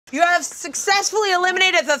You have successfully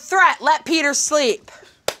eliminated the threat. Let Peter sleep.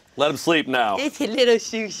 Let him sleep now. It's a little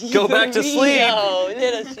sushi. Go back to sleep.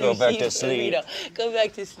 Little sushi. Go back to sleep. Go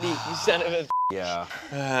back to sleep, you son of a.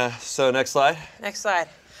 Yeah. So next slide. Next slide.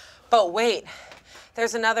 But wait,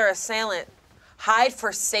 there's another assailant. Hide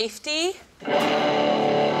for safety.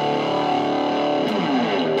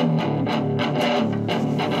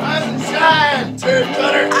 Rise and shine, turd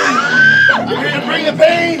cutter. I'm here to bring the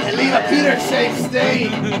pain and leave a Peter safe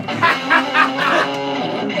stain.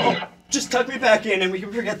 Just tuck me back in and we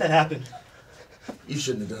can forget that happened. You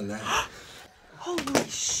shouldn't have done that. Holy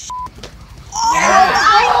shit.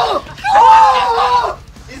 Oh!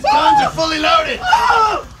 His guns are fully loaded.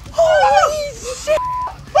 Holy shit.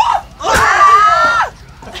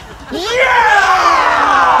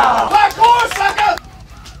 Yeah! Parkour, sucker!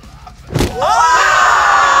 Oh!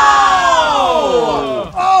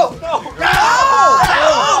 Oh! Oh my God!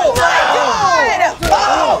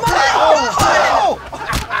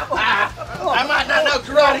 I might not know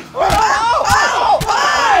karate.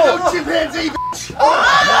 I know chimpanzee, bitch.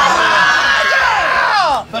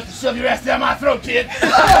 About to shove your ass down my throat, kid. Hey,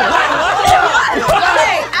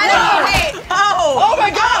 oh my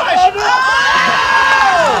gosh!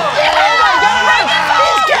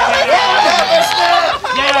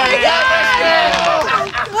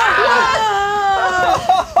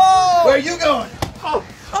 Where are you going?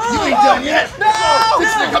 You ain't done yet. No! This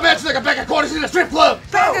is gonna come at you like a bag of quarters in a strip club.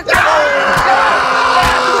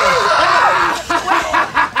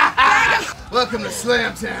 Welcome to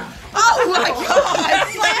Slam Town. Oh my God!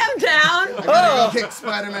 Slam down! I'm gonna go kick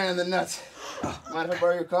Spider-Man in the nuts. Mind if I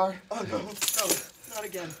borrow your car? Oh no, not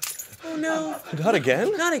again. Oh no! Not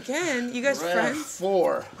again? Not again. You guys friends?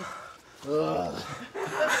 4. Ugh.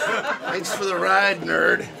 Thanks for the ride,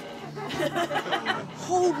 nerd.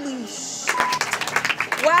 Holy shit!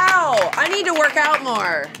 Wow! I need to work out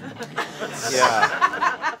more.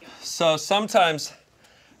 Yeah. So sometimes,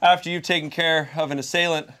 after you've taken care of an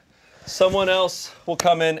assailant, someone else will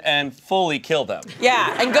come in and fully kill them.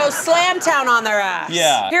 Yeah, and go slam town on their ass.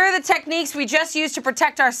 Yeah. Here are the techniques we just used to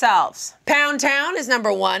protect ourselves. Pound town is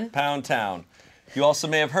number 1. Pound town. You also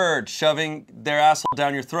may have heard shoving their asshole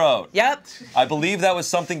down your throat. Yep. I believe that was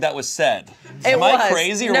something that was said. It Am I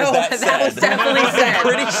crazy or was that said? That was definitely said. I'm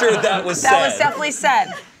pretty sure that was said. That was definitely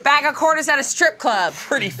said. Bag of quarters at a strip club.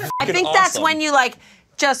 Pretty fucking I think that's awesome. when you like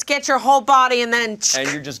just get your whole body and then.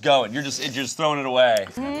 And you're just going. You're just throwing it away.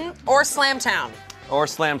 Or slam town. Or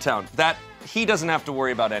slam town. That he doesn't have to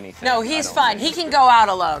worry about anything. No, he's fine. He can go out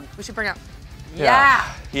alone. We should bring out.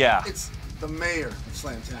 Yeah. Yeah. It's the mayor of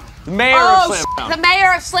Slam Town. The mayor of Slam Town. The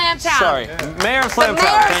mayor of Slam Town. Sorry. Mayor of Slam The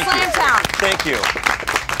Town. mayor of Thank Slam you. Town. Thank you.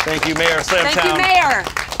 Thank you, Mayor of Slam Thank Town. you, Mayor.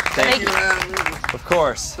 Thank you. Of Of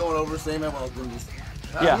course. Going over, saying that, well, just,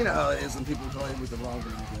 Yeah. you know how it is when people go in with the wrong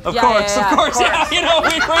thing. Of Yeah, course, yeah, of course. Yeah, you know,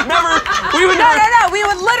 we would never. We would never. No. We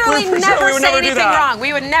would literally For sure, never we would say never do anything that. wrong.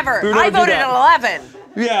 We would never. We would I never do voted that. at 11.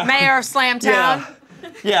 Yeah. Mayor of Slam Town.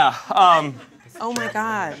 Yeah. Oh my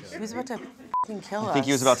God. He was about to f***ing kill us. I think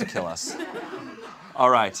he was about to kill us. All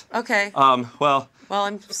right. Okay. Well, Well,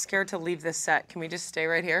 I'm scared to leave this set. Can we just stay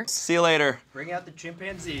right here? see you later. Bring out the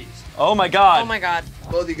chimpanzees. Oh my God. Oh my God.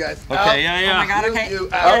 Both you guys. Okay, yeah. Oh my God, okay. You,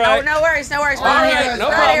 Yeah, All right. No worries. We're All out right, here. no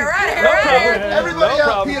We're out problem. here. We're out here. No We're out here. problem. Everybody No out,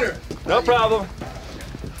 problem. Peter. No problem.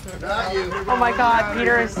 Not you. Oh my God,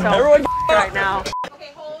 Peter is so Everyone right now.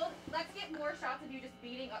 Okay, hold. Let's get more shots of you just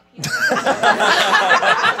beating up people.